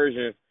down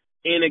conversions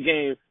in a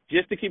game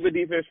just to keep a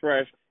defense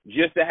fresh,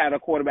 just to have a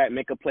quarterback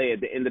make a play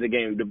at the end of the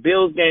game. The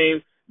Bills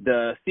game,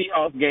 the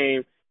Seahawks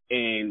game,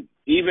 and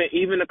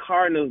even the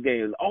Cardinals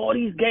games. All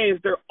these games,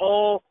 they're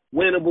all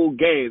winnable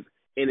games.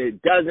 And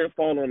it doesn't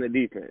fall on the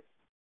defense.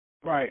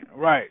 Right.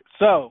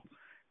 So,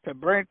 to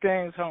bring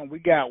things home, we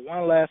got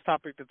one last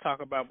topic to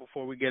talk about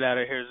before we get out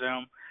of here,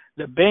 Zim.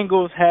 The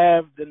Bengals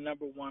have the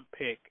number 1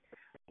 pick.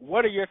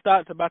 What are your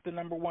thoughts about the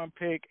number 1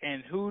 pick,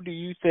 and who do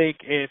you think,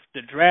 if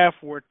the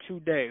draft were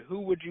today, who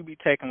would you be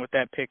taking with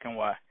that pick and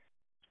why?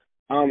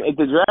 If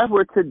the draft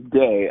were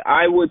today,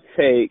 I would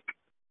take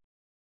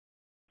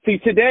 – see,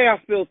 today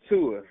I feel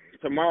Tua.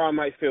 Tomorrow I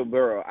might feel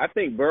Burrow. I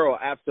think Burrow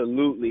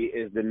absolutely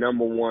is the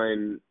number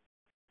 1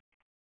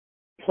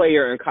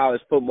 player in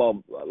college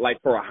football, like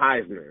for a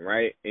Heisman,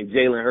 right? And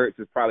Jalen Hurts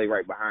is probably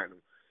right behind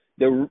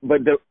him.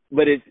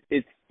 But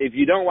it's if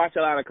you don't watch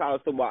a lot of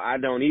college football, I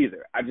don't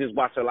either. I just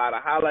watch a lot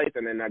of highlights,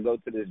 and then I go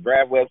to this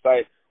draft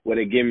website where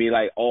they give me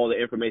like all the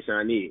information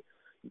I need.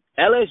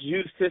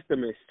 LSU's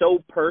system is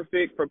so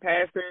perfect for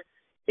passing,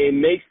 it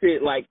makes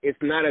it like it's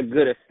not a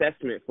good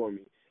assessment for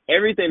me.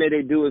 Everything that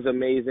they do is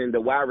amazing. The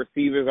wide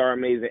receivers are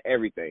amazing.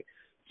 Everything.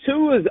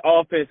 Tua's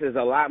offense is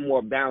a lot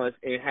more balanced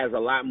and has a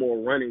lot more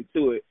running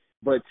to it.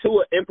 But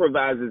Tua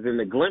improvises, and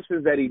the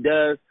glimpses that he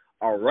does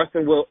are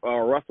Russell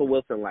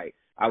Wilson-like.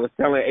 I was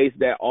telling Ace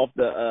that off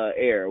the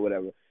air or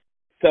whatever.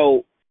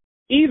 So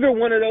either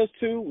one of those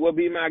two will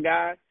be my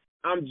guy.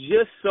 I'm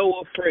just so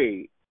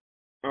afraid.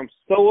 I'm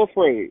so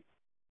afraid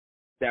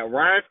that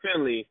Ryan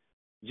Finley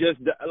this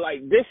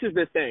is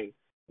the thing.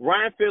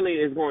 Ryan Finley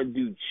is going to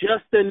do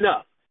just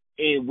enough.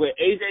 And with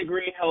A.J.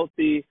 Green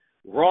healthy,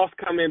 Ross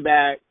coming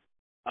back,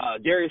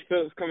 Darius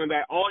Phillips coming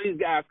back, all these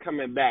guys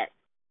coming back,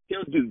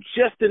 he'll do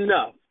just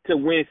enough to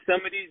win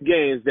some of these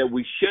games that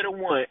we should have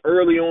won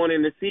early on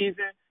in the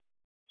season.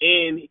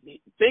 And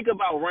think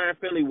about Ryan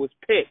Finley was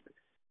picked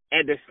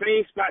at the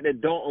same spot that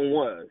Dalton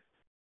was.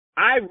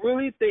 I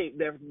really think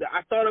that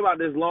I thought about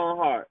this long,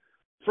 hard.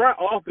 Front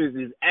office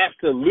is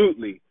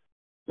absolutely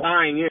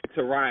buying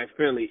into Ryan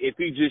Finley if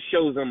he just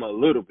shows them a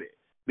little bit,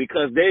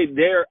 because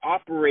they're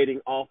operating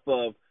off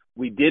of,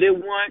 we did it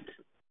once,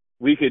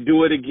 we could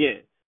do it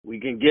again. We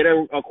can get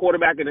a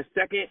quarterback in a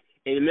second.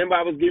 And remember,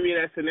 I was giving you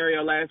that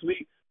scenario last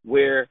week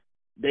where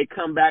they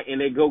come back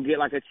and they go get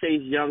like a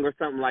Chase Young or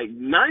something. Like,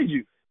 mind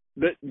you,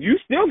 you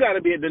still got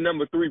to be at the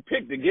number 3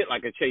 pick to get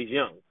like a Chase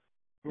Young.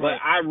 Right.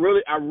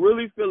 But I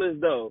really feel as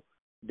though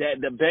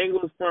that the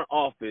Bengals front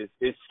office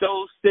is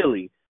so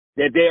silly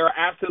that they are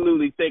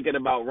absolutely thinking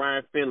about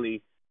Ryan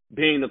Finley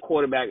being the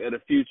quarterback of the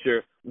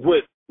future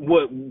with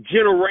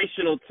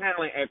generational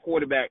talent at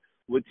quarterback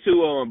with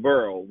Tua and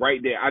Burrow right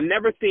there. I've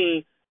never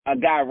seen a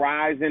guy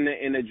rise in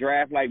the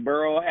draft like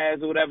Burrow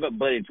has or whatever,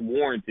 but it's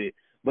warranted.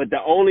 But the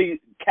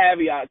only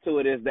caveat to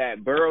it is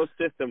that Burrow's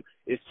system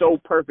is so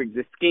perfect,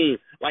 the scheme.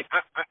 Like,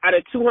 out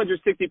of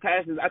 260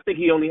 passes, I think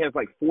he only has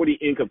like 40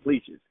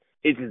 incompletions.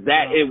 It's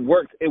that it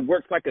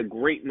works like a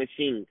great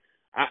machine.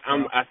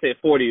 I said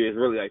 40, is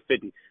really like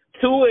 50.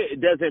 Tua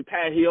doesn't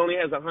pass. He only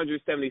has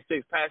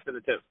 176 passing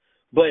attempts.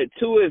 But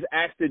Tua is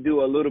asked to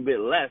do a little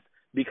bit less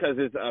because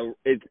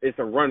it's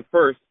a run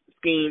first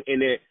scheme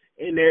and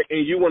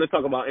you want to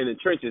talk about in the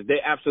trenches.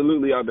 They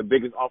absolutely are the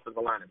biggest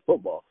offensive line in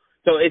football.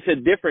 So it's a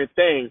different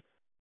thing.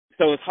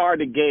 So it's hard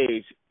to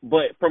gauge.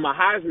 But from a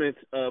Heisman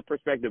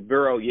perspective,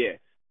 Burrow, yeah.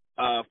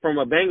 From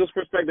a Bengals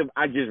perspective,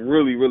 I just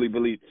really, really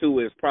believe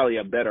Tua is probably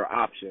a better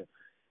option.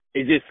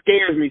 It just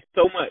scares me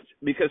so much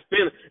because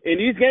in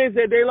these games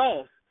that they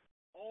lost,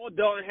 all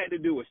Dalton had to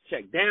do was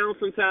check down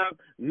sometimes,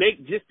 make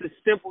just a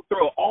simple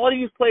throw. All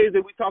these plays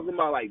that we talking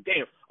about, like,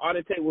 damn,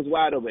 Arnette was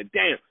wide open.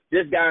 Damn,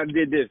 this guy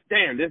did this.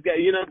 Damn, this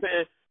guy, you know what I'm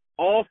saying?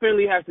 All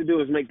Finley has to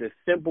do is make the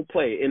simple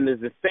play. And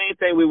it's the same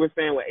thing we were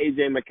saying with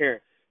A.J.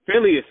 McCarron.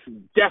 Finley is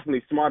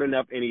definitely smart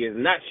enough, and he is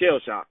not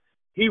shell-shocked.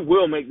 He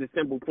will make the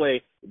simple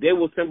play. They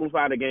will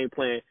simplify the game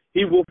plan.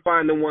 He will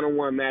find the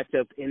one-on-one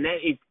matchups, and that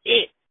is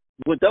it.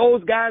 With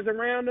those guys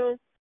around him,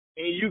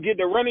 and you get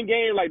the running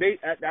game, like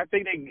I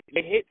think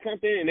they hit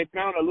something and they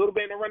found a little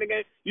bit in the running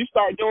game, you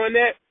start doing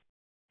that,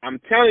 I'm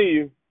telling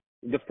you,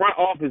 the front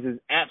office is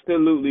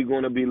absolutely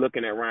going to be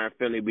looking at Ryan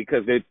Finley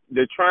because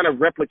they're trying to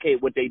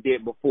replicate what they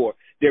did before.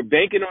 They're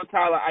banking on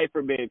Tyler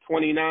Eifert being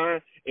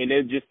 29, and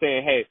they're just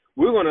saying, hey,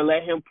 we're going to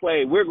let him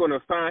play. We're going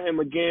to sign him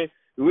again.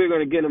 We're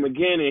going to get him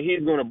again, and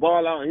he's going to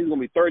ball out, and he's going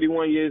to be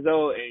 31 years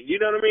old. And you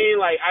know what I mean?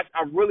 Like,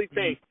 I really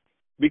think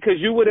because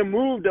you would have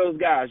moved those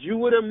guys. You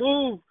would have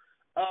moved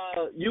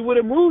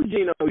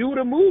Geno. You would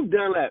have moved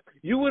Dunlap.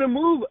 You would have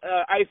moved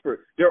Eifert.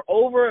 They're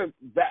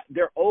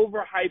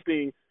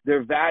overhyping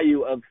their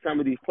value of some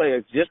of these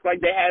players, just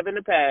like they have in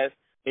the past,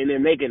 and they're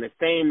making the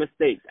same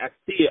mistakes. I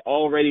see it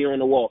already on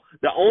the wall.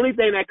 The only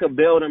thing that could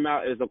bail them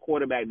out is a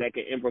quarterback that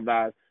can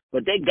improvise,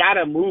 but they got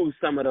to move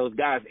some of those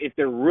guys if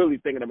they're really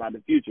thinking about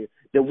the future.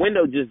 The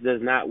window just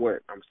does not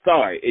work. I'm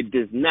sorry. It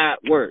does not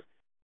work.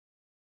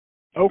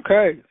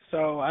 Okay,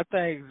 so I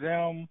think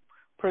Zim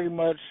pretty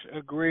much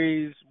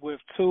agrees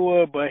with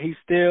Tua, but he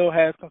still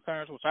has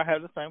concerns, which I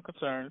have the same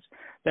concerns,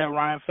 that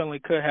Ryan Finley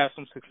could have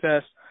some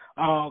success.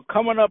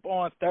 Coming up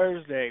on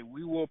Thursday,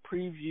 we will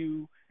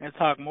preview and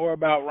talk more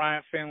about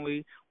Ryan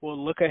Finley.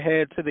 We'll look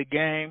ahead to the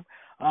game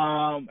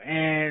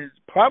and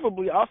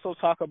probably also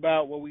talk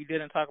about what we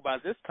didn't talk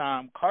about this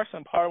time,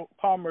 Carson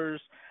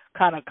Palmer's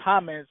kind of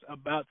comments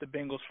about the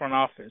Bengals front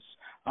office.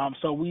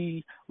 So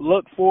we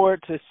look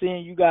forward to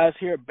seeing you guys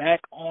here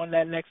back on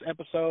that next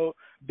episode.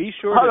 Be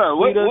sure to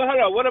tweet us. Hold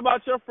on. What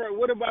about your friend?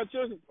 What about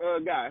your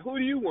guy? Who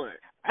do you want?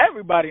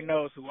 Everybody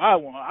knows who I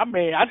want. I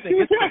mean, I think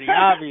it's pretty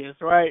obvious,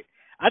 right?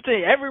 I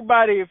think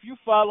everybody, if you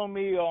follow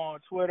me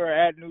on Twitter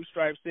at New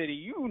Stripe City,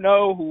 you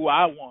know who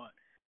I want.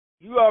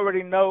 You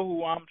already know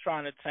who I'm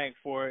trying to tank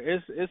for.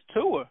 It's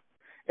Tua.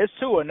 It's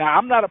Tua. Now,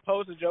 I'm not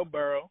opposed to Joe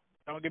Burrow.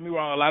 Don't get me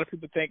wrong. A lot of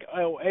people think,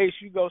 oh, Ace,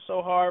 you go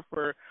so hard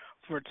for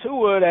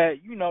Tua that,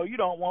 you know, you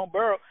don't want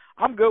Burrow.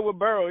 I'm good with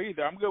Burrow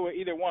either. I'm good with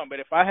either one. But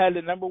if I had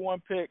the number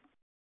one pick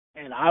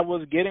and I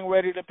was getting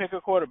ready to pick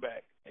a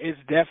quarterback, it's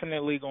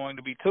definitely going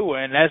to be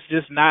Tua. And that's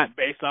just not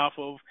based off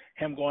of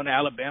him going to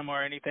Alabama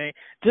or anything.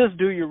 Just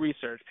do your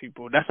research,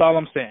 people. That's all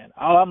I'm saying.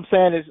 All I'm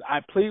saying is I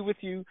plead with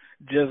you,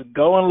 just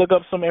go and look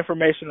up some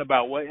information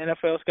about what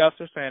NFL scouts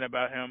are saying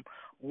about him,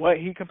 what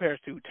he compares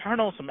to.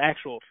 Turn on some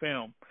actual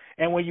film.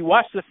 And when you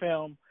watch the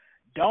film,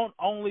 don't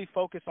only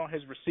focus on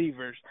his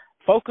receivers.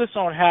 Focus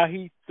on how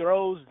he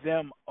throws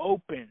them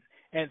open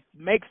and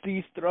makes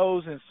these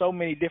throws in so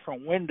many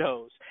different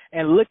windows.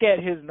 And look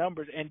at his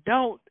numbers. And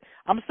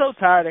I'm so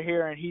tired of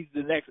hearing he's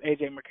the next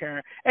A.J.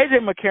 McCarron. A.J.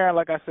 McCarron,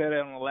 like I said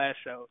on the last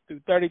show,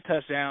 threw 30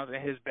 touchdowns in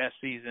his best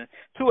season.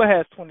 Tua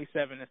has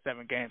 27 in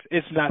 7 games.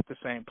 It's not the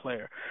same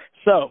player.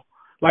 So,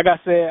 like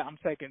I said, I'm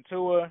taking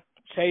Tua.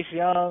 Chase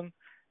Young,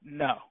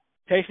 no.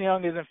 Chase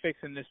Young isn't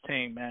fixing this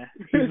team, man.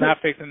 He's not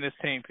fixing this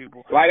team,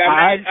 people. Like,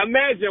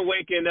 imagine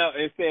waking up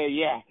and saying,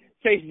 yeah,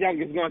 Chase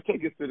Young is going to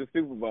take us to the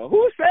Super Bowl.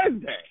 Who says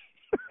that?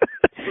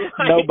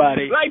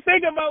 Nobody. Like,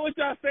 think about what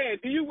y'all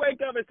saying. Do you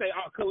wake up and say,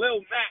 oh,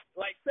 Khalil Mack,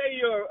 like, say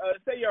you're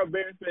a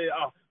Bears and say,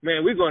 oh,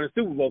 man, we're going to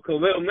Super Bowl.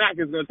 Khalil Mack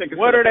is going to take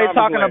us What to the are they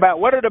talking about?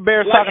 What are the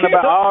Bears talking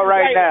about all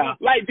right now?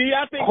 Like, do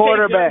y'all think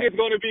Chase Young is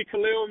going to be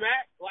Khalil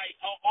Mack, like,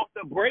 off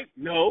the break?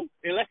 No.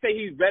 And let's say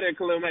he's better than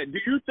Khalil Mack. Do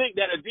you think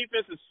that a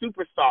defensive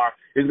superstar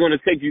is going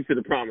to take you to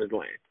the promised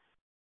land?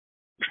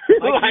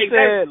 Like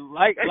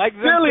that's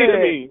silly said, to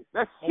me.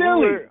 That's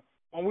silly.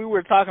 When we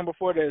were talking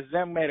before this,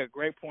 Zim made a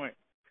great point.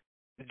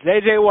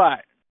 J.J. Watt,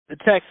 the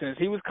Texans,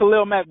 he was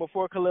Khalil Mack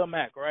before Khalil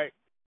Mack, right?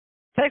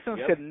 Texans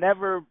could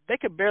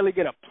barely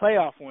get a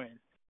playoff win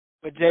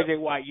with J.J.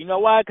 Watt. You know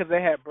why? Because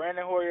they had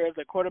Brandon Hoyer as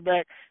a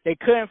quarterback. They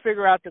couldn't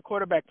figure out the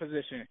quarterback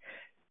position.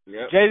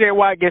 J.J.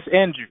 Watt gets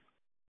injured.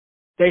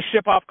 They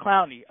ship off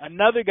Clowney,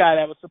 another guy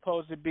that was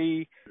supposed to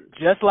be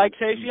just like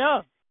Chase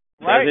Young.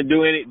 Right? Doesn't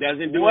do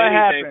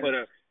anything for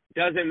them.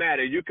 Doesn't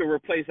matter. You can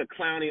replace a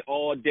Clowney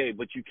all day,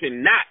 but you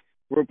cannot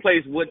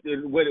replace what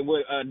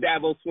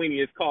Dabo Sweeney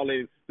is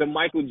calling the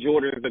Michael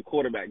Jordan of the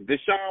quarterback,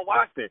 Deshaun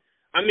Watson.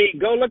 I mean,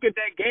 go look at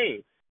that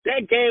game.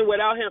 That game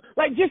without him,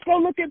 like, just go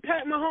look at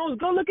Pat Mahomes.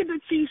 Go look at the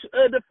Chiefs,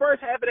 the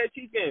first half of that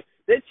Chiefs game.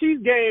 That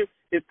Chiefs game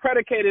is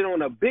predicated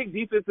on a big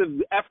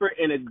defensive effort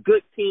and a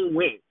good team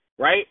win,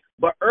 right?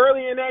 But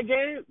early in that that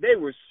game, they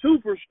were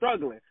super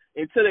struggling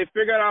until they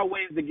figured out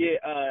ways to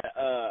get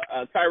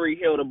Tyreek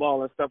Hill the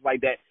ball and stuff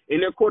like that.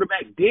 And their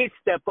quarterback did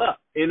step up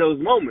in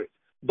those moments.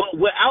 But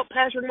without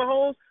Patrick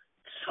Mahomes,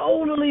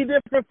 totally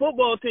different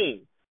football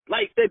team.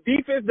 Like, the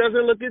defense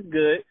doesn't look as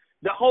good.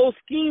 The whole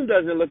scheme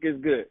doesn't look as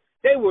good.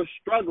 They were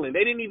struggling.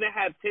 They didn't even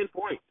have 10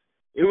 points.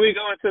 And we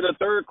go into the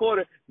third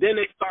quarter, then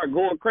they start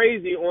going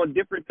crazy on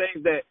different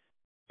things that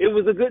it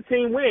was a good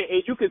team win.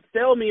 And you could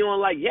sell me on,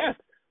 like, yes,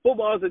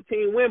 football is a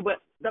team win, but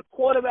the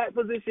quarterback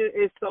position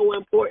is so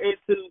important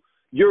to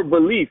your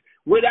belief.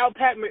 Without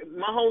Pat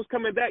Mahomes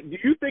coming back, do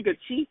you think a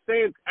Chiefs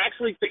fan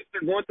actually thinks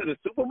they're going to the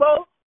Super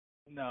Bowl?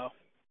 No.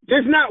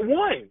 There's not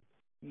one.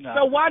 No.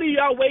 So why do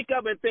y'all wake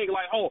up and think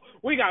like, oh,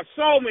 we got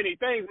so many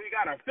things we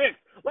got to fix.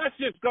 Let's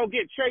just go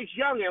get Chase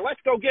Young and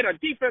let's go get a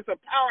defensive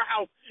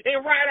powerhouse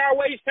and ride our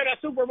ways to the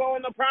Super Bowl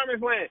in the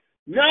promised land.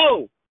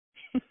 No.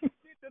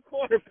 Get the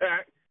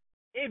quarterback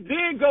and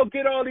then go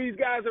get all these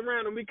guys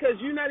around him because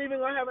you're not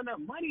even going to have enough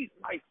money.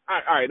 Like,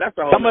 all right, that's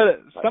the whole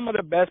Some of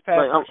the best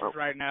pass rushers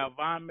right now,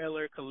 Von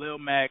Miller, Khalil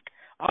Mack,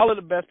 all of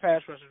the best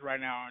pass rushers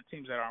right now are on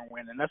teams that aren't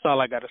winning. That's all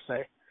I got to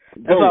say.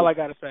 That's all I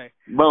got to say.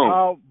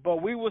 Boom.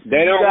 But we will see.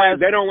 They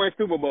don't win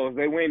Super Bowls.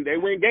 They win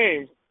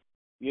games,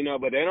 you know,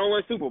 but they don't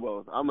win Super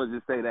Bowls. I'm gonna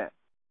just say that.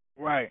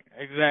 Right.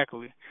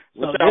 Exactly.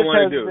 What y'all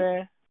want to do?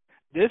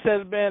 This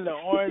has been the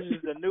Orange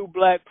is the New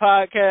Black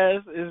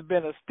podcast. It's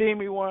been a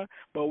steamy one,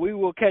 but we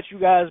will catch you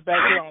guys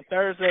back here on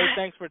Thursday.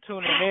 Thanks for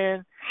tuning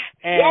in.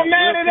 And y'all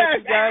mad we'll catch at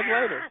us? you guys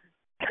later.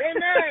 They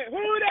mad.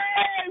 Who they?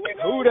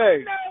 Who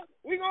they?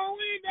 We gonna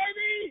win,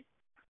 baby.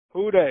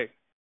 Who they?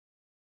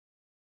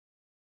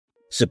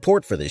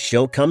 Support for this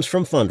show comes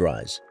from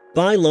Fundrise.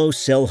 Buy low,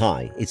 sell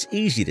high. It's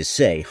easy to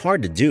say,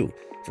 hard to do.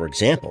 For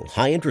example,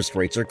 high interest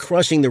rates are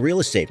crushing the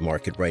real estate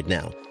market right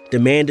now.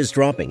 Demand is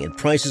dropping and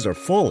prices are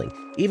falling,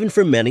 even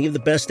for many of the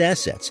best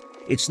assets.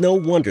 It's no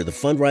wonder the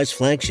Fundrise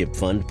Flagship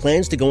Fund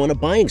plans to go on a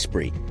buying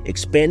spree,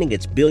 expanding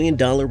its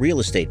billion-dollar real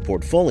estate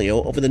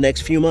portfolio over the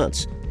next few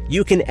months.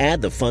 You can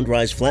add the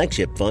Fundrise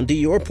Flagship Fund to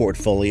your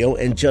portfolio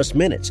in just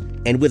minutes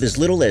and with as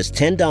little as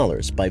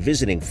 $10 by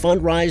visiting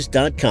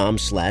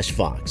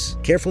fundrise.com/Fox.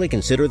 Carefully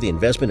consider the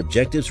investment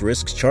objectives,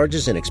 risks,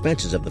 charges, and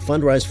expenses of the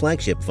Fundrise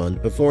Flagship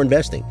Fund before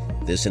investing.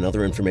 This and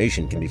other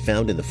information can be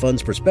found in the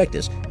fund's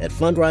prospectus at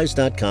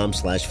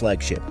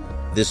fundrise.com/flagship.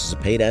 This is a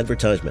paid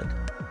advertisement.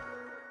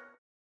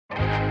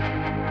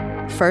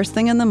 First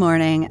thing in the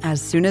morning,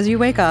 as soon as you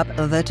wake up,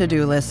 the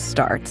to-do list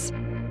starts.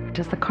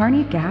 Does the car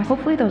need gas?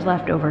 Hopefully those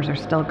leftovers are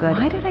still good.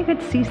 Why did I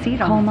get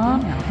CC'd on Mom?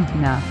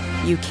 No.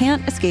 You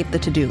can't escape the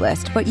to-do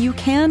list, but you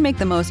can make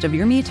the most of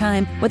your me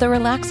time with a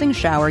relaxing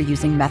shower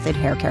using Method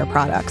Hair Care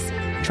products.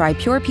 Try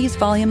Pure Peace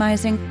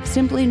Volumizing,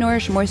 Simply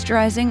Nourish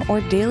Moisturizing,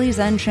 or Daily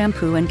Zen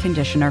Shampoo and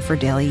Conditioner for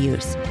daily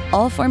use.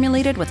 All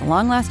formulated with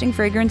long-lasting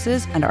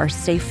fragrances and are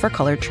safe for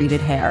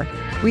color-treated hair.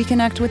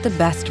 Reconnect with the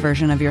best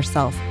version of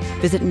yourself.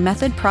 Visit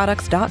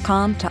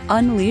methodproducts.com to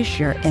unleash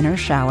your inner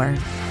shower.